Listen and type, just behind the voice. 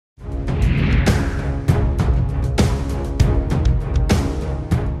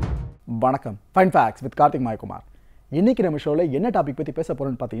வணக்கம் fine facts with Karthik Mayakumar. இன்னைக்கு நம்ம ஷோவில் என்ன டாபிக் பற்றி பேச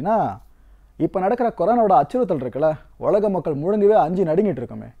போகிறோன்னு பார்த்தீங்கன்னா, இப்போ நடக்கிற கொரோனாவோட அச்சுறுத்தல் இருக்குல்ல, உலக மக்கள் முழுங்கவே அஞ்சு நடுங்கிட்டு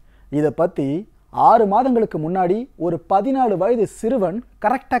இருக்கோமே, இதை பற்றி 6 மாதங்களுக்கு முன்னாடி ஒரு 14 வயது சிறுவன்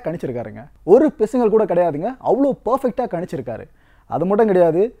கரெக்டாக கணிச்சிருக்காருங்க. ஒரு பிசுங்கள் கூட கிடையாதுங்க, அவ்வளோ பர்ஃபெக்டாக கணிச்சிருக்காரு. அது மட்டும்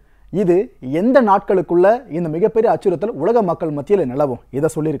கிடையாது, இது எந்த நாட்களுக்குள்ள இந்த மிகப்பெரிய அச்சுறுத்தல் உலக மக்கள் மத்தியில் நிலவும் இதை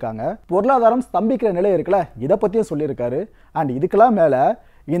சொல்லியிருக்காங்க. பொருளாதாரம் ஸ்தம்பிக்கிற நிலை இருக்குல்ல, இதை பற்றியும் சொல்லியிருக்காரு. அண்ட் இதுக்கெல்லாம் மேலே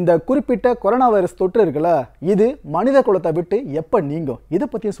இந்த குறிப்பிட்ட கொரோனா வைரஸ் தொற்று இருக்குல்ல, இது மனித குலத்தை விட்டு எப்போ நீங்கும் இதை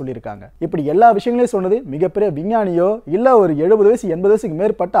பற்றியும் சொல்லியிருக்காங்க. இப்படி எல்லா விஷயங்களையும் சொன்னது மிகப்பெரிய விஞ்ஞானியோ இல்லை ஒரு 70 வயசு 80 வயசுக்கு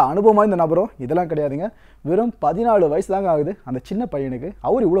மேற்பட்ட அனுபவம் வாய்ந்த நபரோ இதெல்லாம் கிடையாதுங்க. வெறும் 14 வயசு தாங்க ஆகுது அந்த சின்ன பையனுக்கு.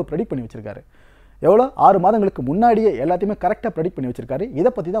 அவர் இவ்வளோ ப்ரெடிக்ட் பண்ணி வச்சிருக்காரு. எவ்வளோ 6 மாதங்களுக்கு முன்னாடியே எல்லாத்தையுமே கரெக்டாக ப்ரெடிக்ட் பண்ணி வச்சிருக்காரு. இதை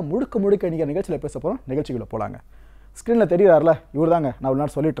பற்றி தான் முழுக்க இன்றைக்கி நிகழ்ச்சியில் பேச போகிறோம். நிகழ்ச்சிக்குள்ளே போகலாங்க. ஸ்க்ரீனில் தெரிகிறார்ல, இவர் தாங்க நான் ஒரு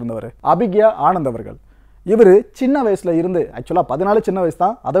நாள் சொல்லிட்டு இருந்தவர், அபிக்யா ஆனந்த் அவர்கள். இவர் சின்ன வயசில் இருந்து, ஆக்சுவலாக 14 சின்ன வயசு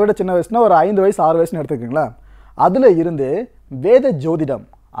தான், அதை விட சின்ன வயசுனா ஒரு 5 வயசு 6 வயசுன்னு எடுத்துக்கோங்களேன். அதில் இருந்து வேத ஜோதிடம்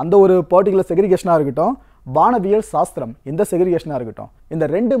அந்த ஒரு பர்டிகுலர் செக்ரிகேஷனாக இருக்கட்டும், வானவியல் சாஸ்திரம் இந்த செக்ரிகேஷனாக இருக்கட்டும், இந்த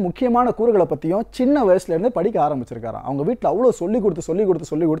 2 முக்கியமான கூறுகளை பற்றியும் சின்ன வயசுலேருந்து படிக்க ஆரம்பிச்சிருக்காராம். அவங்க வீட்டில் அவ்வளோ சொல்லி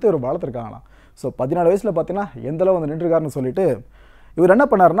கொடுத்து இவர் வளர்த்துருக்காங்களாம். ஸோ 14 வயசில் பார்த்தீங்கன்னா எந்தளவு வந்து நின்றுருக்காருன்னு சொல்லிட்டு இவர் என்ன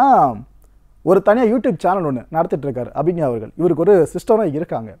பண்ணார்னா, ஒரு தனியாக யூடியூப் சேனல் ஒன்று நடத்திட்டு இருக்காரு அபிக்யா அவர்கள். இவருக்கு ஒரு சிஸ்டரும்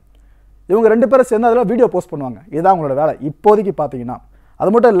இருக்காங்க. இவங்க 2 பேரும் சேர்ந்து அதில் வீடியோ போஸ்ட் பண்ணுவாங்க. இதுதான் அவங்களோட வேலை இப்போதைக்கு பார்த்தீங்கன்னா. அது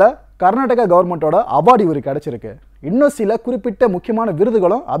மட்டும் இல்லை, கர்நாடகா கவர்மெண்ட்டோட அவார்டு இவருக்கு கிடச்சிருக்கு. இன்னும் சில குறிப்பிட்ட முக்கியமான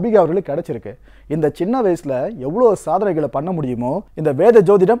விருதுகளும் அபிக்யா அவர்களுக்கு கிடச்சிருக்கு. இந்த சின்ன வயசில் எவ்வளோ சாதனைகளை பண்ண முடியுமோ இந்த வேத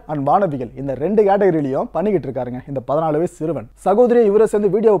ஜோதிடம் அண்ட் வானவியல் இந்த 2 கேட்டகரியிலையும் பண்ணிக்கிட்டு இருக்காருங்க இந்த 14 வயசு சிறுவன். சகோதரி இவரை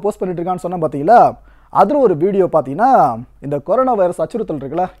சேர்ந்து வீடியோவை போஸ்ட் பண்ணிட்டு இருக்கான்னு சொன்னால் பார்த்தீங்களா, அதில் ஒரு வீடியோ பார்த்தீங்கன்னா இந்த கொரோனா வைரஸ் அச்சுறுத்தல்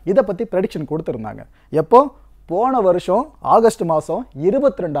இருக்குல்ல, இதை பற்றி ப்ரெடிக்ஷன் கொடுத்துருந்தாங்க. எப்போ? போன வருஷம் ஆகஸ்ட் மாதம்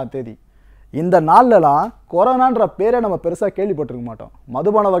 22ஆம் தேதி. இந்த நாள்லலாம் கொரோனான்ற பேரை நம்ம பெருசாக கேள்விப்பட்டிருக்க மாட்டோம்.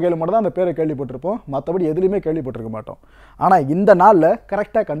 மதுபான வகையில் மட்டும் தான் அந்த பேரை கேள்விப்பட்டிருப்போம், மற்றபடி எதுலையுமே கேள்விப்பட்டிருக்க மாட்டோம். ஆனால் இந்த நாளில்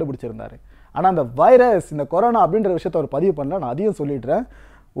கரெக்டாக கண்டுபிடிச்சிருந்தாரு. ஆனால் அந்த வைரஸ், இந்த கொரோனா அப்படின்ற விஷயத்த அவர் பதிவு பண்ணல, நான் அதையும் சொல்லிடுறேன்.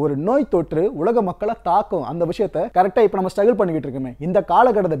 ஒரு நோய் தொற்று உலக மக்களை தாக்கும் அந்த விஷயத்த கரெக்டாக இப்போ நம்ம ஸ்ட்ரகிள் பண்ணிக்கிட்டு இருக்கோமே இந்த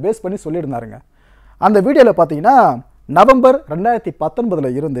காலகட்டத்தை பேஸ் பண்ணி சொல்லியிருந்தாருங்க. அந்த வீடியோவில் பார்த்தீங்கன்னா நவம்பர்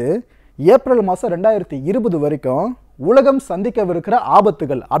 2019 இருந்து ஏப்ரல் மாதம் 2020 வரைக்கும் உலகம் சந்திக்கவிருக்கிற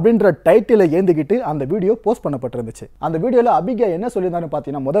ஆபத்துகள் அப்படின்ற டைட்டிலை ஏந்திக்கிட்டு அந்த வீடியோ போஸ்ட் பண்ணப்பட்டிருந்துச்சு. அந்த வீடியோவில் அபிக்யா என்ன சொல்லியிருந்தாருன்னு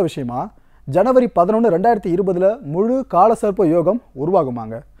பார்த்தீங்கன்னா, முதல் விஷயமா ஜனவரி 11, 2020 முழு காலசர்ப்ப யோகம்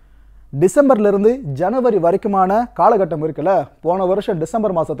உருவாகுமாங்க. டிசம்பர்லேருந்து ஜனவரி வரைக்குமான காலகட்டம் இருக்குல்ல, போன வருஷம்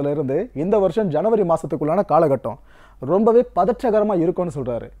டிசம்பர் மாதத்துலேருந்து இந்த வருஷம் ஜனவரி மாதத்துக்குள்ளான காலகட்டம் ரொம்பவே பதற்றகரமாக இருக்கும்னு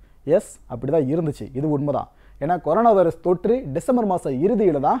சொல்கிறாரு. எஸ், அப்படி தான் இருந்துச்சு. இது உண்மைதான். ஏன்னா கொரோனா வைரஸ் தொற்று டிசம்பர் மாதம்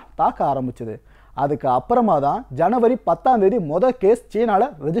இறுதியில் தான் தாக்க ஆரம்பிச்சுது. அதுக்கு அப்புறமா தான் ஜனவரி 10ஆம் தேதி மொதல் கேஸ்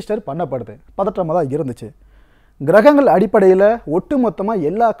சீனாவில் ரெஜிஸ்டர் பண்ணப்படுது. பதற்றமாக தான் இருந்துச்சு. கிரகங்கள் அடிப்படையில் ஒட்டுமொத்தமாக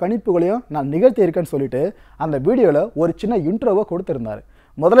எல்லா கணிப்புகளையும் நான் நிகழ்த்தி இருக்கேன்னு சொல்லிட்டு அந்த வீடியோவில் ஒரு சின்ன இன்ட்ரோவை கொடுத்துருந்தாரு.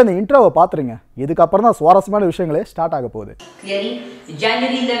 முதல்ல இந்த இன்ட்ரோவை பார்த்துருங்க, இதுக்கப்புறம் தான் சுவாரஸ்யமான விஷயங்களே ஸ்டார்ட் ஆக போகுது.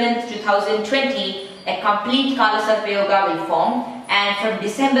 January 11th, 2020, a complete Kala Sarpa Yoga will form, and from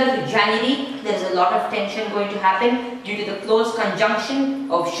December to January there is a lot of tension going to happen due to the close conjunction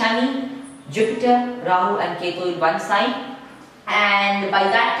of Shani, Jupiter, Rahu and Ketu in one side. And by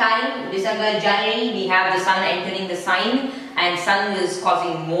that time, December, January, we have the sun entering the sign, and sun is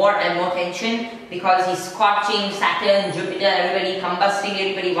causing more and more tension because he's scorching Saturn, Jupiter, everybody combusting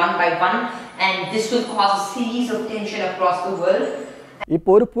everybody one by one, and this will cause a series of tension across the world. இப்போ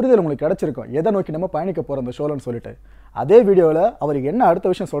ஒரு புரிதல் உங்களுக்கு கிடைச்சிருக்கும் எதை நோக்கி நம்ம பயணிக்க போகிறோம் இந்த ஷோலன்னு சொல்லிட்டு. அதே வீடியோவில் அவருக்கு என்ன அடுத்த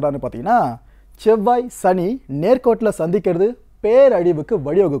விஷயம் சொல்கிறாருன்னு பார்த்தீங்கன்னா, செவ்வாய் சனி நேர்கோட்டில் சந்திக்கிறது பேரழிவுக்கு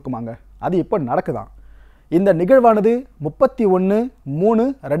வழிவகுக்குமாங்க. அது இப்போ நடக்குதான். இந்த நிகழ்வானது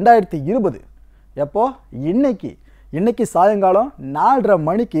 31/3/2020 எப்போ? இன்னைக்கு சாயங்காலம் 4:30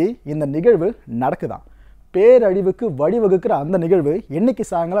 மணிக்கு இந்த நிகழ்வு நடக்குதான். பேரழிவுக்கு வழிவகுக்கிற அந்த நிகழ்வு இன்னைக்கு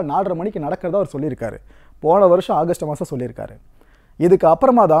சாயங்காலம் 4:30 மணிக்கு நடக்கிறதா அவர் சொல்லியிருக்காரு. போன வருஷம் ஆகஸ்ட் மாதம் சொல்லியிருக்காரு. இதுக்கு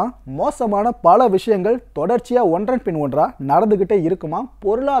அப்புறமா தான் மோசமான பல விஷயங்கள் தொடர்ச்சியாக ஒன்றன் பின் ஒன்றாக நடந்துக்கிட்டே இருக்குமா,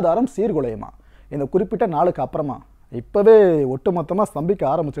 பொருளாதாரம் சீர்குலையுமா. இந்த குறிப்பிட்ட நாளுக்கு அப்புறமா இப்போவே ஒட்டுமொத்தமாக ஸ்தம்பிக்க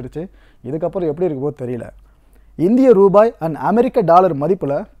ஆரம்பிச்சிடுச்சு. இதுக்கப்புறம் எப்படி இருக்க போது தெரியல. இந்திய ரூபாய் அண்ட் அமெரிக்க டாலர்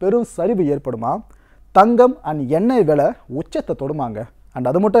மதிப்பில் பெரும் சரிவு ஏற்படுமா. தங்கம் அண்ட் எண்ணெய் விலை உச்சத்தை தொடுமாங்க. அண்ட்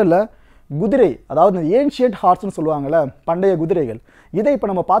அது மட்டும் இல்லை, குதிரை, அதாவது ஏன்ஷியன்ட் ஹார்ஸ்ன்னு சொல்லுவாங்கள்ல, பண்டைய குதிரைகள், இதை இப்போ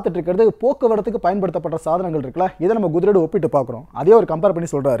நம்ம பார்த்துட்டு இருக்கிறது போக்குவரத்துக்கு பயன்படுத்தப்பட்ட சாதனங்கள் இருக்குல்ல, இதை நம்ம குதிரையோடு ஒப்பிட்டு பார்க்குறோம். அதே ஒரு கம்பேர் பண்ணி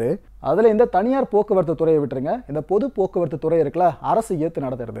சொல்கிறாரு. அதில் இந்த தனியார் போக்குவரத்து துறையை விட்டுருங்க, இந்த பொது போக்குவரத்து துறை இருக்குல்ல, அரசு ஏற்று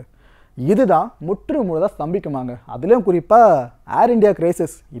நடத்துறது, இதுதான் முற்று முழுதாக ஸ்தம்பிக்குமாங்க. அதுலேயும் குறிப்பாக ஏர் இண்டியா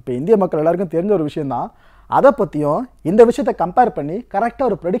கிரைசிஸ் இப்போ இந்திய மக்கள் எல்லாருக்கும் தெரிஞ்ச ஒரு விஷயந்தான். அதை பற்றியும் இந்த விஷயத்தை கம்பேர் பண்ணி கரெக்டாக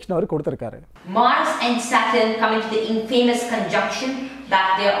ஒரு ப்ரெடிக்ஷன் அவர் கொடுத்துருக்காரு. Mars and Saturn come into the infamous conjunction that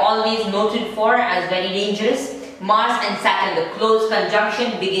they are always noted for as very dangerous. Mars and Saturn, the close conjunction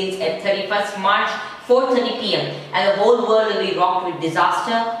begins at 31st March, 4:30 p.m. and the whole world will be rocked with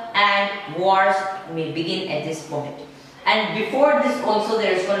disaster and wars may begin at this moment. And before this also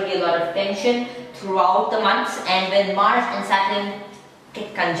there is going to be a lot of tension throughout the months, and when Mars and Saturn get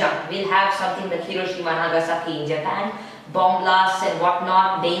conjunct, we'll have something like Hiroshima, Nagasaki in Japan, bomb blasts and whatnot,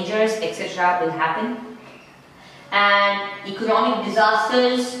 dangers, etc. will happen, and economic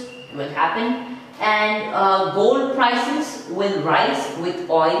disasters will happen, and gold prices will rise with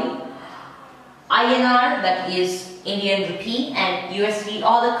oil. INR, that is Indian rupee, and USD,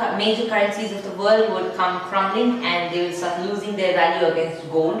 all the major currencies of the world would come crumbling and they will start losing their value against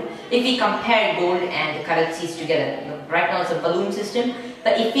gold. If we compare gold and the currencies together, right now it's a balloon system,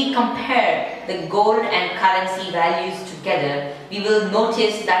 but if we compare the gold and currency values together, we will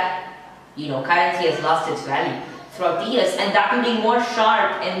notice that currency has lost its value throughout the years, and that will be more sharp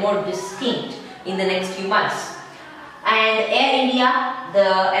and more distinct in the next few months. And Air India, the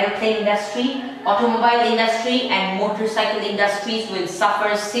aeroplane industry, automobile industry and motorcycle industries will suffer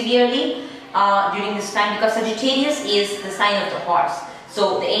severely during this time, because Sagittarius is the sign of the horse. So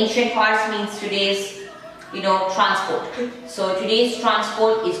the ancient horse means today's transport. So today's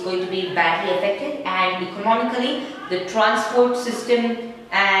transport is going to be badly affected, and economically the transport system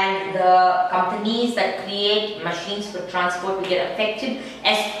and the companies that create machines for transport will get affected,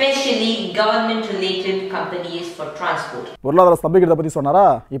 especially government related companies for transport. பொருளாதார ஸ்தம்பிக்கிறத பற்றி சொன்னாரா?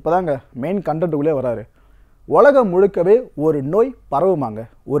 இப்போதாங்க main கண்டென்ட்டுக்குள்ளே வராரு. உலகம் முழுக்கவே ஒரு நோய் பரவுமாங்க.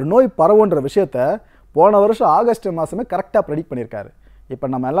 ஒரு நோய் பரவுன்ற விஷயத்த போன வருஷம் ஆகஸ்ட் மாதமே கரெக்டாக ப்ரெடிக்ட் பண்ணியிருக்காரு. இப்போ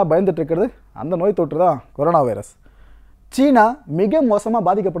நம்ம எல்லாம் பயந்துட்டு இருக்கிறது அந்த நோய் தொற்று தான், கொரோனா வைரஸ். சீனா மிக மோசமாக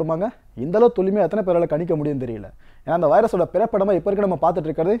பாதிக்கப்படுமாங்க. இந்தளவு துல்லியமாக எத்தனை பேரால் கணிக்க முடியும்னு தெரியல. ஏன்னா அந்த வைரஸோட பிறப்படமாக இப்போ இருக்க நம்ம பார்த்துட்டு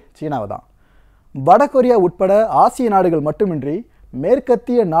இருக்கிறது சீனாவை தான். வடகொரியா உட்பட ஆசிய நாடுகள் மட்டுமின்றி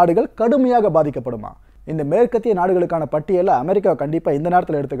மேற்கத்திய நாடுகள் கடுமையாக பாதிக்கப்படுமா. இந்த மேற்கத்திய நாடுகளுக்கான பட்டியலில் அமெரிக்காவை கண்டிப்பாக இந்த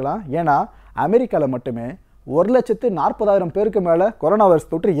நேரத்தில் எடுத்துக்கலாம். ஏன்னா அமெரிக்காவில் மட்டுமே 1,40,000 பேருக்கு மேலே கொரோனா வைரஸ்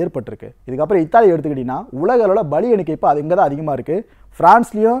தொற்று ஏற்பட்டிருக்கு. இதுக்கப்புறம் இத்தாலி எடுத்துக்கிட்டிங்கன்னா உலக அளவில் பலி எண்ணிக்கை இப்போ அது இங்கே தான் அதிகமாக இருக்குது.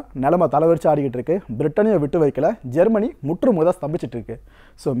 ஃப்ரான்ஸ்லேயும் நிலைமை தலைவரிச்சு ஆடிக்கிட்டு இருக்கு. பிரிட்டனையும் விட்டு வைக்கல. ஜெர்மனி முற்றுமுதல் ஸ்தம்பிச்சிட்டு இருக்கு.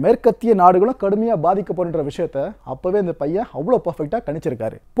 ஸோ மேற்கத்திய நாடுகளும் கடுமையாக பாதிக்கப்படுன்ற விஷயத்த அப்போவே இந்த பையன் அவ்வளோ பர்ஃபெக்டாக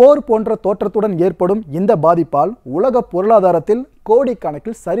கணிச்சிருக்காரு. போர் போன்ற தோற்றத்துடன் ஏற்படும் இந்த பாதிப்பால் உலக பொருளாதாரத்தில்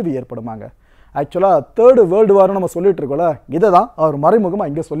கோடிக்கணக்கில் சரிவு ஏற்படுமாங்க. ஆக்சுவலாக 3rd வேர்ல்டு வார்னு நம்ம சொல்லிட்டு இருக்கோம்ல, இதை தான் அவர்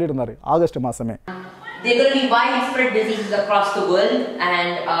மறைமுகமாக இங்கே சொல்லியிருந்தார் ஆகஸ்ட் மாதமே. There are going to be widespread diseases across the world,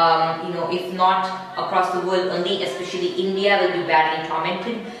 and if not across the world only, especially India will be badly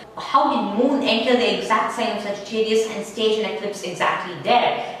tormented. How did Moon enter the exact sign of Sagittarius and stage an eclipse exactly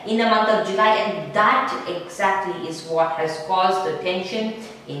there in the month of July? And that exactly is what has caused the tension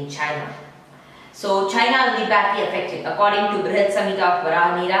in China. So China will be badly affected. According to Brihat Samhita of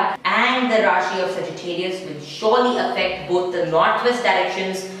Varahamira, and the Rashi of Sagittarius will surely affect both the northwest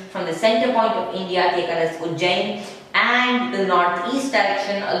directions from the center point of India taken as Ujjain and the northeast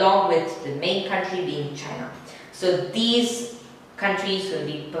direction, along with the main country being China. So these countries will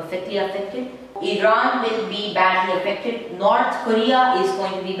be perfectly affected. Iran will be badly affected. North Korea is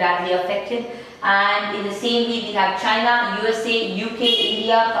going to be badly affected. And in the same way we have China, USA, UK,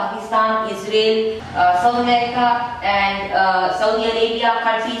 India, Pakistan, Israel, South America and Saudi Arabia,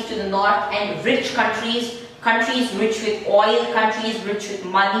 countries to the north, and rich countries rich with oil, countries rich with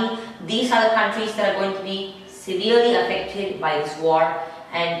money. These are the countries that are going to be severely affected by this war.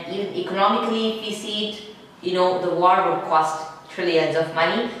 And even economically, if we see it, the war would cost trillions of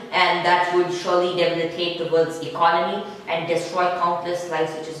money, and that would surely debilitate the world's economy and destroy countless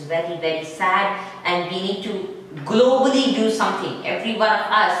lives, which is very, very sad. And we need to globally do something. Every one of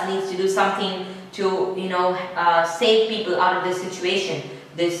us needs to do something to save people out of this situation,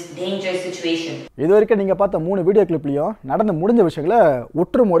 this dangerous situation. இது வரைக்கும் நீங்கள் பார்த்த 3 video கிளிப்லையும் நடந்து முடிஞ்ச விஷயங்களை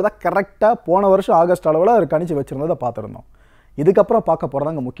ஒற்றுமோடு தான் கரெக்டாக போன வருஷம் ஆகஸ்ட் அளவில் அவர் கணிச்சு வச்சுருந்ததை பார்த்துருந்தோம். இதுக்கப்புறம் பார்க்க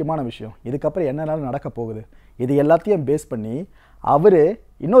போகிறதாங்க முக்கியமான விஷயம். இதுக்கப்புறம் என்னென்னாலும் நடக்க போகுது, இது எல்லாத்தையும் பேஸ் பண்ணி அவர்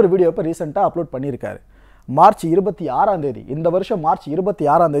இன்னொரு வீடியோ இப்போ ரீசெண்டாக அப்லோட் பண்ணியிருக்காரு. மார்ச் 26ஆம் தேதி, இந்த வருஷம் மார்ச்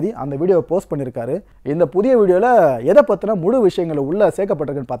 26ஆம் தேதி அந்த வீடியோவை போஸ்ட் பண்ணியிருக்காரு. இந்த புதிய வீடியோவில் எதை பற்றின முழு விஷயங்கள் உள்ளே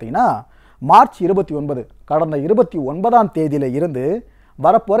சேர்க்கப்பட்டிருக்குன்னு பார்த்தீங்கன்னா, மார்ச் 29 கடந்த 29ஆம் தேதியில் இருந்து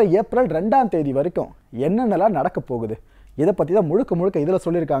வரப்போகிற ஏப்ரல் 2ஆம் தேதி வரைக்கும் என்னென்னலாம் நடக்க போகுது இதை பற்றி தான் முழுக்க இதில்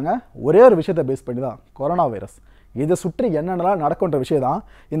சொல்லியிருக்காங்க. ஒரே ஒரு விஷயத்தை பேஸ் பண்ணி தான், கொரோனா வைரஸ். இதை சுற்றி என்னென்னலாம் நடக்குன்ற விஷயம் தான்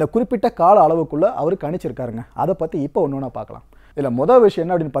இந்த குறிப்பிட்ட கால அளவுக்குள்ளே அவர் கணிச்சிருக்காருங்க. அதை பற்றி இப்போ ஒன்று ஒன்றா பார்க்கலாம். இதில் முதல் விஷயம்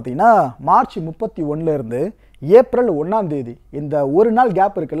என்ன அப்படின்னு பார்த்தீங்கன்னா, மார்ச் 31 ஏப்ரல் 1ஆம் தேதி இந்த ஒரு நாள்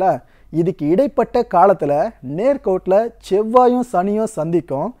கேப் இருக்குல்ல, இதுக்கு இடைப்பட்ட காலத்தில் நேர்கோட்டில் செவ்வாயும் சனியும்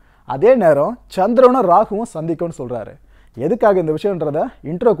சந்திக்கும், அதே நேரம் சந்திரனும் ராகுவும் சந்திக்கும்னு சொல்கிறாரு. எதுக்காக இந்த விஷயன்றதை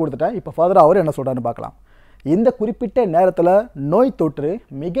இன்ட்ரோ கொடுத்துட்டேன். இப்போ ஃபர்தராக அவர் என்ன சொல்கிறாருன்னு பார்க்கலாம். இந்த குறிப்பிட்ட நேரத்தில் நோய் தொற்று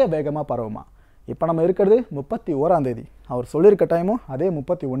மிக வேகமாக பரவுமா. இப்போ நம்ம இருக்கிறது 31ஆம் தேதி, அவர் சொல்லியிருக்க டைமும் அதே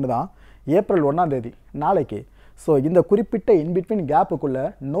 31 தான், ஏப்ரல் 1ஆம் தேதி நாளைக்கு. ஸோ இந்த குறிப்பிட்ட இன்பிட்வீன் கேப்புக்குள்ளே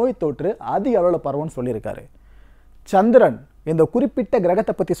நோய் தொற்று அதிக அளவில் பரவும்னு சொல்லியிருக்காரு. சந்திரன் இந்த குறிப்பிட்ட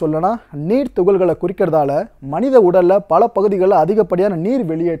கிரகத்தை பற்றி சொல்லனா நீர் துகள்களை குறிக்கிறதால மனித உடலில் பல பகுதிகளில் அதிகப்படியான நீர்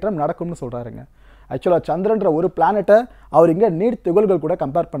வெளியேற்றம் நடக்கும்னு சொல்கிறாருங்க. ஆக்சுவலாக சந்திரன்ற ஒரு பிளானட்டை அவர் இங்கே நீர் துகள்கள் கூட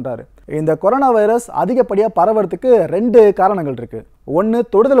கம்பேர் பண்ணுறாரு. இந்த கொரோனா வைரஸ் அதிகப்படியாக பரவறதுக்கு 2 காரணங்கள் இருக்குது. ஒன்று,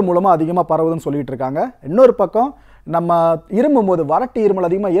 தொடுதல் மூலமாக அதிகமாக பரவுதுன்னு சொல்லிட்டு இருக்காங்க. இன்னொரு பக்கம் நம்ம இருமும் போது, வறட்டு இருமல்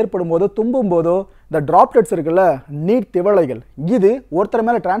அதிகமாக ஏற்படும் போதோ தும்பும் போதோ இந்த டிராப்லெட்ஸ் இருக்குல்ல, நீர் திவளைகள், இது ஒருத்தர்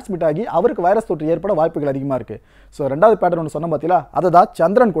மேலே டிரான்ஸ்மிட் ஆகி அவருக்கு வைரஸ் தொற்று ஏற்பட வாய்ப்புகள் அதிகமாக இருக்குது. ஸோ 2வது பேட்டர்ன் ஒன்று சொன்ன பார்த்தீங்களா, அதை தான்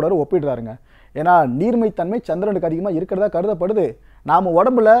சந்திரன் கூட ஒப்பிடுறாருங்க. ஏன்னா நீர்மைத்தன்மை சந்திரனுக்கு அதிகமாக இருக்கிறதா கருதப்படுது. நாம்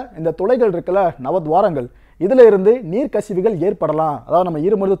உடம்புல இந்த துளைகள் இருக்குல்ல, நவத்வாரங்கள், இதில் இருந்து நீர் கசிவுகள் ஏற்படலாம். அதாவது நம்ம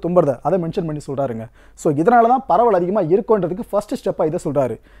இருமுறது தும்புறதை அதை மென்ஷன் பண்ணி சொல்கிறாருங்க. ஸோ இதனால தான் பரவல் அதிகமாக இருக்குன்றதுக்கு ஃபர்ஸ்ட் ஸ்டெப்பாக இதை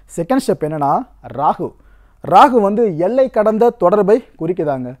சொல்கிறாரு. செகண்ட் ஸ்டெப் என்னென்னா ராகு. ராகு எல்லை கடந்த தொடர்பை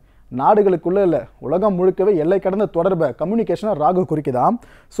குறிக்குதாங்க. நாடுகளுக்குள்ளே இல்லை, உலகம் முழுக்கவே எல்லை கடந்த தொடர்பை, கம்யூனிகேஷனை ராகு குறிக்குதாம்.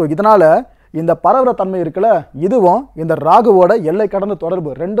 ஸோ இதனால் இந்த பரவுற தன்மை இருக்குல்ல, இதுவும் இந்த ராகுவோட எல்லை கடந்த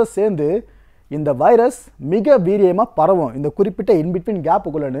தொடர்பு ரெண்டும் சேர்ந்து இந்த வைரஸ் மிக வீரியமாக பரவும் இந்த குறிப்பிட்ட இன்பிட்வீன்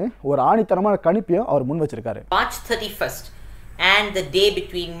கேப்புக்குள்ளன்னு ஒரு ஆணித்தரமான கணிப்பையும் அவர் முன் வச்சிருக்காரு. March 31st and the day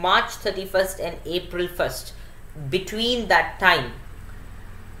between March 31st and April 1st, between that time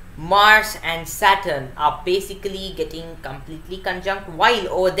Mars and Saturn are basically getting completely conjunct, while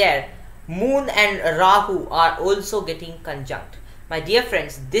over there Moon and Rahu are also getting conjunct. My dear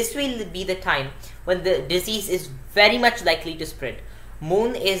friends, this will be the time when the disease is very much likely to spread.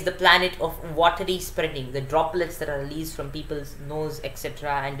 Moon is the planet of watery spreading, the droplets that are released from people's nose, etc.,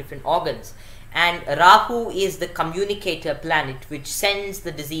 and different organs. And Rahu is the communicator planet which sends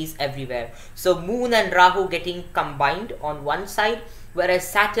the disease everywhere. So Moon and Rahu getting combined on one side, whereas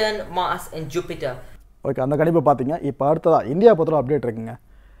Saturn, Mars and Jupiter. Okay, அந்த கணிப்பை பார்த்தீங்க. இப்போ அடுத்ததாக India பற்றின update இருக்குங்க.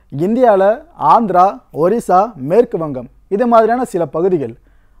 இந்தியாவில் ஆந்திரா, ஒரிசா, மேற்கு வங்கம் இது மாதிரியான சில பகுதிகள்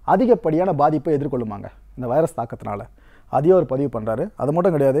அதிகப்படியான பாதிப்பை எதிர்கொள்ளுமாங்க இந்த வைரஸ் தாக்கத்தினால. அதையும் அவர் பதிவு பண்ணுறாரு. அது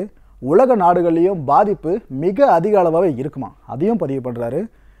மட்டும் கிடையாது, உலக நாடுகள்லேயும் பாதிப்பு மிக அதிக அளவாகவே இருக்குமா, அதையும் பதிவு பண்ணுறாரு.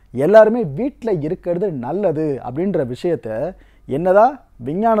 எல்லாருமே வீட்டில் இருக்கிறது நல்லது அப்படின்ற விஷயத்த என்னதான்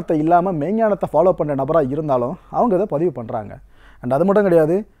விஞ்ஞானத்தை இல்லாமல் மெய்ஞானத்தை ஃபாலோ பண்ணுற நபராக இருந்தாலும் அவங்க இதை பதிவு பண்ணுறாங்க. அண்ட் அது மட்டும்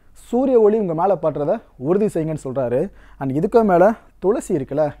கிடையாது, சூரிய ஒளி உங்கள் மேலே பட்டுறதை உறுதி செய்யுங்கன்னு சொல்கிறாரு. அண்ட் இதுக்கு மேலே துளசி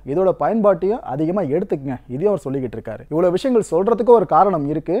இருக்குல்ல, இதோட பயன்பாட்டையும் அதிகமாக எடுத்துக்கங்க, இதையும் அவர் சொல்லிக்கிட்டு இருக்காரு. இவ்வளோ விஷயங்கள் சொல்கிறதுக்கு ஒரு காரணம்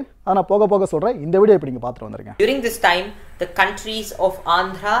இருக்குது. ஆனால் போக போக சொல்கிறேன். இந்த வீடியோ இப்படி நீங்கள் பார்த்துட்டு வந்துருங்க. During this time, the countries of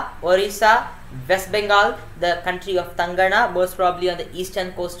Andhra, Orissa, West Bengal, the country of Tangana, most probably on the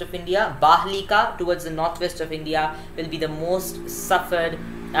eastern coast of India, Bahlika towards the northwest of India will be the most suffered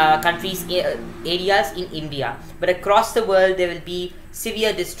areas in India. But across the world there will be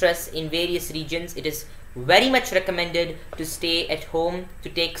severe distress in various regions. It is very much recommended to stay at home, to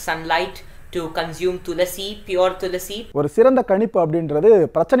take sunlight, to consume tulasi, pure tulasi. ஒரு சிறந்த கணிப்பு அப்படின்றது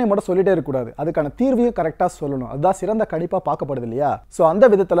பிரச்சனை மட்டும் சொல்லிட்டே இருக்கக்கூடாது, அதுக்கான தீர்வையும் கரெக்டாக சொல்லணும். அதுதான் சிறந்த கணிப்பாக பார்க்கப்படுது இல்லையா? ஸோ அந்த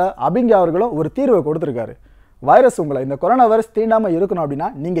விதத்தில் அபிங்க அவர்களும் ஒரு தீர்வை கொடுத்துருக்காரு. வைரஸ் உங்களை இந்த கொரோனா வைரஸ் தீண்டாமல் இருக்கணும் அப்படின்னா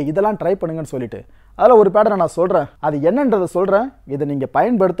நீங்கள் இதெல்லாம் ட்ரை பண்ணுங்கன்னு சொல்லிட்டு அதில் ஒரு பேட்டரை நான் சொல்கிறேன். அது என்னன்றதை சொல்கிறேன். இதை நீங்கள்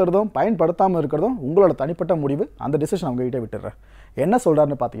பயன்படுத்துறதும் பயன்படுத்தாமல் இருக்கிறதும் உங்களோட தனிப்பட்ட முடிவு. அந்த டிசிஷன் அவங்ககிட்ட விட்டுடுறேன். என்ன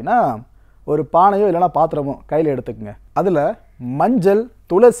சொல்கிறாருன்னு பார்த்தீங்கன்னா, ஒரு பானையோ இல்லைனா பாத்திரமோ கையில் எடுத்துக்கங்க. அதில் மஞ்சள்,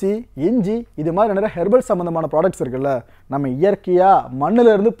 துளசி, இஞ்சி இது மாதிரி நிறைய ஹெர்பல் சம்மந்தமான ப்ராடக்ட்ஸ் இருக்குல்ல, நம்ம இயற்கையாக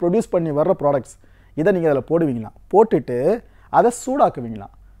மண்ணிலேருந்து ப்ரொடியூஸ் பண்ணி வர்ற ப்ராடக்ட்ஸ், இதை நீங்கள் அதில் போடுவீங்களாம். போட்டுட்டு அதை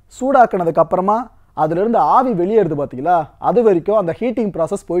சூடாக்குவீங்களாம். சூடாக்குனதுக்கப்புறமா அதிலிருந்து ஆவி வெளியேறுது பார்த்தீங்களா, அது வரைக்கும் அந்த ஹீட்டிங்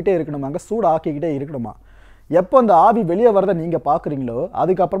ப்ராசஸ் போயிட்டே இருக்கணுமாங்க, சூடாக்கிக்கிட்டே இருக்கணுமா. எப்போ அந்த ஆவி வெளியே வரதை நீங்கள் பார்க்குறீங்களோ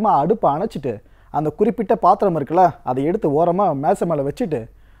அதுக்கப்புறமா அடுப்பை அணைச்சிட்டு அந்த குறிப்பிட்ட பாத்திரம் இருக்குல்ல, அதை எடுத்து ஓரமாக மேசை மேலே வச்சுட்டு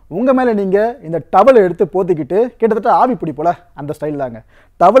உங்கள் மேலே நீங்கள் இந்த டவலை எடுத்து போத்திக்கிட்டு, கிட்டத்தட்ட ஆவி பிடி போல் அந்த ஸ்டைல் தாங்க,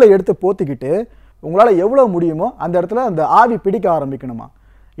 டவலை எடுத்து போத்திக்கிட்டு உங்களால் எவ்வளோ முடியுமோ அந்த இடத்துல அந்த ஆவி பிடிக்க ஆரம்பிக்கணுமா.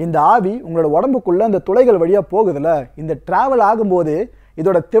 இந்த ஆவி உங்களோட உடம்புக்குள்ளே அந்த துளைகள் வழியாக போகுதுல்ல, இந்த ட்ராவல் ஆகும்போது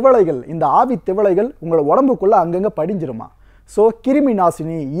இதோட திவளைகள், இந்த ஆவி திவளைகள் உங்களோட உடம்புக்குள்ளே அங்கங்கே படிஞ்சிருமா. ஸோ கிருமி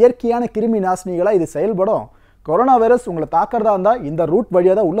நாசினி, இயற்கையான கிருமி நாசினிகளாக இது செயல்படும். கொரோனா வைரஸ் உங்களை தாக்கிறதா இருந்தால் இந்த ரூட்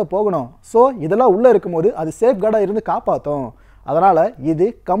வழியாக தான் உள்ளே போகணும். ஸோ இதெல்லாம் உள்ளே இருக்கும்போது அது சேஃப்கார்டாக இருந்து காப்பாற்றும். அதனால் இது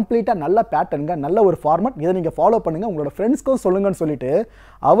கம்ப்ளீட்டாக நல்ல பேட்டர்னுங்க, நல்ல ஒரு ஃபார்மட். இதை நீங்கள் ஃபாலோ பண்ணுங்கள், உங்களோட ஃப்ரெண்ட்ஸ்க்கும் சொல்லுங்கன்னு சொல்லிட்டு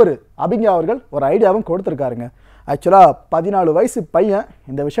அபிங்க அவர்கள் ஒரு ஐடியாவும் கொடுத்துருக்காருங்க. ஆக்சுவலாக 14 வயசு பையன்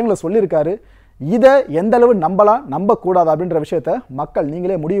இந்த விஷயங்களை சொல்லியிருக்காரு. இதை எந்த அளவு நம்பலாம் நம்பக்கூடாது அப்படின்ற விஷயத்த மக்கள்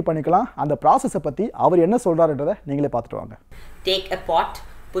நீங்களே முடிவு பண்ணிக்கலாம். அந்த ப்ராசஸை பற்றி அவர் என்ன சொல்கிறாருன்றதை நீங்களே பார்த்துட்டு வாங்க. Take a pot,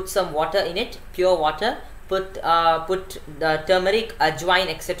 put some water in it, pure water. Put the turmeric, ajwain,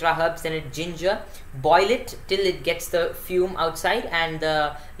 etc. herbs in it, ginger. Boil it till it gets the fume outside, and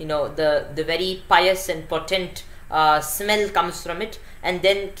the very pious and potent smell comes from it. And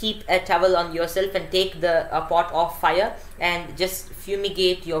then keep a towel on yourself and take the pot off fire and just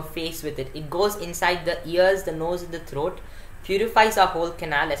fumigate your face with it. It goes inside the ears, the nose, and the throat. Purifies our whole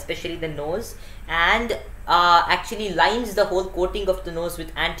canal, especially the nose, and actually lines the whole coating of the nose with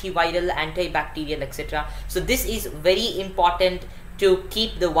antiviral, antibacterial, etc. So this is very important to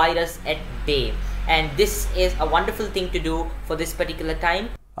keep the virus at bay, and this is a wonderful thing to do for this particular time.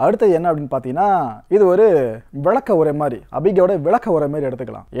 அடுத்து என்ன அப்படின்னு பார்த்தீங்கன்னா, இது ஒரு விளக்க உரை மாதிரி, அபிகையோட விளக்க உரை மாதிரி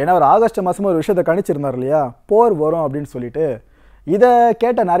எடுத்துக்கலாம். ஏன்னா ஒரு ஆகஸ்ட் மாதம் ஒரு விஷயத்தை கணிச்சிருந்தார் இல்லையா, போர் வரும் அப்படின்னு சொல்லிட்டு. இதை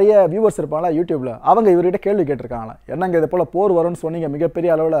கேட்ட நிறைய வியூவர்ஸ் இருப்பாங்களா யூடியூப்பில், அவங்க இவர்கிட்ட கேள்வி கேட்டிருக்காங்களா, என்னங்க இது போல் போர் வரும்னு சொன்னீங்க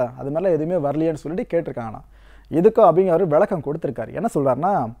மிகப்பெரிய அளவில், அது மாதிரிலாம் எதுவுமே வரலையேன்னு சொல்லிட்டு கேட்டிருக்காங்களாம். இதுக்கும் அப்படிங்க அவர் விளக்கம் கொடுத்துருக்காரு. என்ன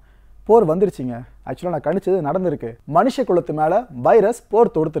சொல்கிறாருன்னா, போர் வந்துருச்சுங்க, ஆக்சுவலாக நான் கணிச்சது நடந்திருக்கு, மனுஷ குலத்து மேலே வைரஸ்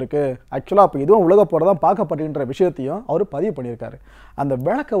போர் தொடுத்துருக்கு, ஆக்சுவலாக அப்போ இதுவும் உலக போரை தான் பார்க்கப்படுகின்ற விஷயத்தையும் அவர் பதிவு பண்ணியிருக்காரு. அந்த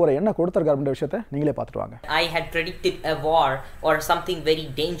விளக்க உரை என்ன கொடுத்துருக்காரு அப்படின்ற விஷயத்தை நீங்களே பார்த்துட்டு வாங்க. I had predicted a war or something very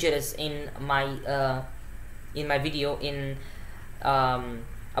dangerous in my video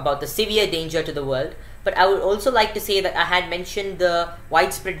about the severe danger to the world, but I would also like to say that I had mentioned the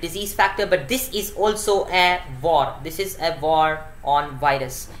widespread disease factor, but this is also a war. This is a war on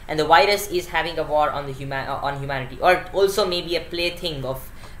virus, and the virus is having a war on on humanity, or also maybe a plaything of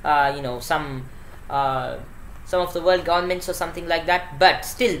some of the world governments or something like that. But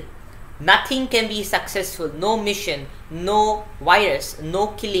still, nothing can be successful, no mission, no virus, no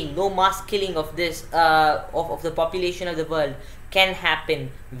killing, no mass killing of this of the population of the world can happen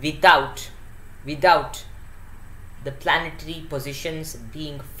without the planetary positions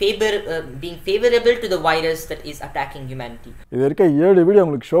being favorable to the virus that is attacking humanity. இது இருக்க 7 video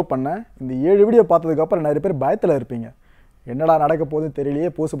உங்களுக்கு show பண்ணேன். இந்த 7 video பார்த்ததுக்கு அப்புறம் நிறைய பேர் பயத்தில் இருப்பீங்க, என்னடா நடக்க போகுதுன்னு தெரியலையே,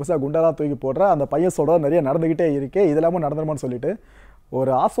 புதுசாக குண்டாதான் தூக்கி போடுற, அந்த பையன் சொல்கிறது நிறைய நடந்துக்கிட்டே இருக்கே, இதெல்லாமும் நடந்துருமான்னு சொல்லிட்டு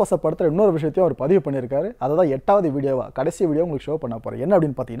ஒரு ஆஸ்வாசப்படுத்துகிற இன்னொரு விஷயத்தையும் அவர் பதிவு பண்ணியிருக்காரு. அதை தான் 8வது வீடியோவாக கடைசி வீடியோ உங்களுக்கு ஷோ பண்ண போகிறேன். என்ன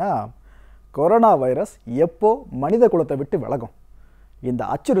அப்படின்னு பார்த்தீங்கன்னா, கொரோனா வைரஸ் எப்போ மனித குலத்தை விட்டு விலகும், இந்த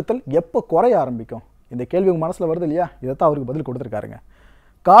அச்சுறுத்தல் எப்போ குறைய ஆரம்பிக்கும், இந்த கேள்வி உங்கள் மனசில் வருது இல்லையா, இதைத்தான் அவருக்கு பதில் கொடுத்துருக்காருங்க.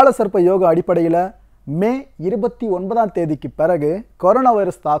 காலசர்ப்ப யோகா அடிப்படையில் மே 29ஆம் தேதிக்கு பிறகு கொரோனா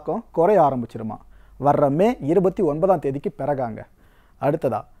வைரஸ் தாக்கம் குறைய ஆரம்பிச்சிருமா, வர்ற மே 29ஆம் தேதிக்கு பிறகாங்க.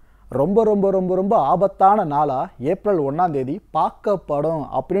 அடுத்ததா ரொம்ப ரொம்ப ரொம்ப ரொம்ப ஆபத்தான நாளாக ஏப்ரல் 1ஆம் தேதி பார்க்கப்படும்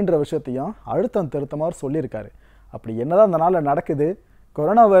அப்படின்ற விஷயத்தையும் அழுத்தம் திருத்தமாக சொல்லியிருக்காரு. அப்படி என்னதான் அந்த நாளில் நடக்குது,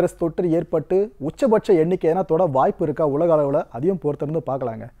 கொரோனா வைரஸ் தொற்று ஏற்பட்டு உச்சபட்ச எண்ணிக்கை ஏன்னா தொட வாய்ப்பு இருக்கா உலக அளவில், அதையும் பொறுத்திருந்து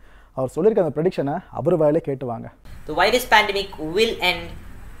பார்க்கலாங்க. அவர் சொல்லியிருக்க அந்த ப்ரெடிக்ஷனை அவர் வாயிலே கேட்டுவாங்க. The virus pandemic will end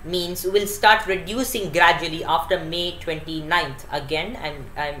means will start reducing gradually after May 29th. Again,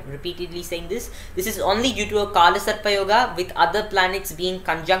 I'm repeatedly saying this. This is only due to a Kalasarpa Yoga with other planets being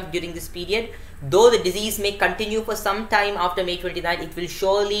conjunct during this period. Though the disease may continue for some time after May 29th, it will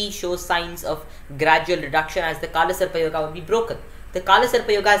surely show signs of gradual reduction as the Kalasarpa Yoga will be broken. The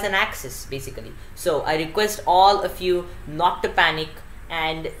Kalasarpa Yoga is an axis basically. So I request all of you not to panic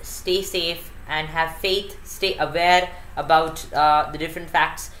and stay safe and have faith, stay aware about the different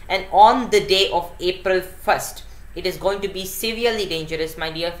facts. And on the day of April 1st, it is going to be severely dangerous, my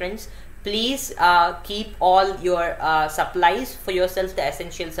dear friends. Please keep all your supplies for yourself, the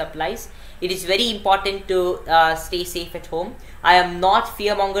essential supplies. It is very important to stay safe at home. I am not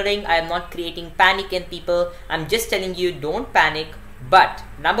fear mongering, I am not creating panic in people. I'm just telling you, don't panic, but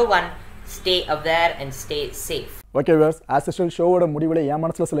number one, stay aware and stay safe. Okay viewers, as usual ஷோவோட முடிவில் என்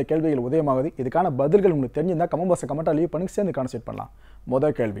மனசில் சில கேள்விகள் உதயமாகுது. இதுக்கான பதில்கள் உங்களுக்கு தெரிஞ்சிருந்தால் comment பாக்ஸை கமெண்ட்டாக leave பண்ணி சேர்ந்து கான்செப்ட் பண்ணலாம்.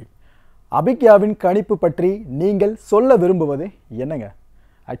 முதல் கேள்வி, அபிக்யாவின் கணிப்பு பற்றி நீங்கள் சொல்ல விரும்புவது என்னங்க?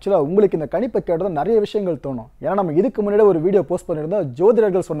 ஆக்சுவலாக உங்களுக்கு இந்த கணிப்பை கேட்டதும் நிறைய விஷயங்கள் தோணும். ஏன்னா நம்ம இதுக்கு முன்னாடி ஒரு வீடியோ போஸ்ட் பண்ணியிருந்தோம்,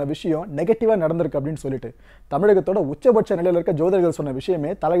 ஜோதிடர்கள் சொன்ன விஷயம் நெகட்டிவாக நடந்திருக்கு அப்படின்னு சொல்லிட்டு, தமிழகத்தோட உச்சபட்ச நிலையில் இருக்க ஜோதிடர்கள் சொன்ன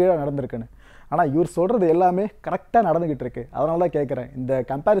விஷயமே தலைகீழாக நடந்திருக்குன்னு. ஆனால் இவர் சொல்கிறது எல்லாமே கரெக்டாக நடந்துக்கிட்டு இருக்கு. அதனால தான் கேட்குறேன், இந்த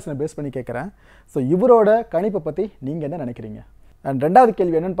கம்பேரிசனை பேஸ் பண்ணி கேட்குறேன். ஸோ இவரோட கணிப்பை பற்றி நீங்கள் என்ன நினைக்கிறீங்க? அண்ட் ரெண்டாவது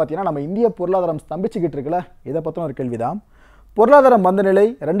கேள்வி என்னென்னு பார்த்தீங்கன்னா, நம்ம இந்திய பொருளாதாரம் ஸ்தம்பிச்சுக்கிட்டு இருக்குல்ல, இதை பற்றின ஒரு கேள்வி தான். பொருளாதார மந்தநிலை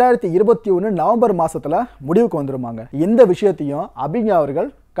 2021 நவம்பர் மாதத்தில் முடிவுக்கு வந்துருமாங்க. இந்த விஷயத்தையும் அபிக்யா அவர்கள்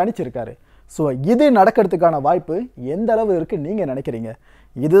கணிச்சிருக்காரு. ஸோ இது நடக்கிறதுக்கான வாய்ப்பு எந்த அளவு இருக்குது நீங்கள் நினைக்கிறீங்க?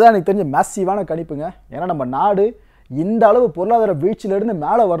 இதுதான் எனக்கு தெரிஞ்ச மேசிவான கணிப்புங்க. ஏன்னா நம்ம நாடு இந்த அளவு பொருளாதார வீழ்ச்சியிலிருந்து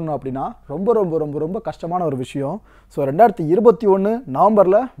மேலே வரணும் அப்படின்னா ரொம்ப ரொம்ப ரொம்ப ரொம்ப கஷ்டமான ஒரு விஷயம். ஸோ 2021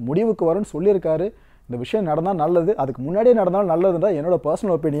 நவம்பரில் முடிவுக்கு வரும்னு சொல்லியிருக்காரு. இந்த விஷயம் நடந்தால் நல்லது, அதுக்கு முன்னாடியே நடந்தாலும் நல்லதுதான் என்னோட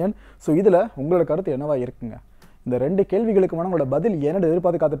பர்சனல் ஒப்பீனியன். ஸோ இதில் உங்களோட கருத்து என்னவா இருக்குங்க? இந்த 2 கேள்விகளுக்கு உங்களோட பதில் என்னோட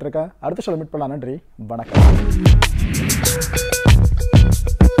எதிர்பார்த்து காத்துட்ருக்கேன். அடுத்த ஷோவில் மீட் பண்ணலாம். நன்றி, வணக்கம்.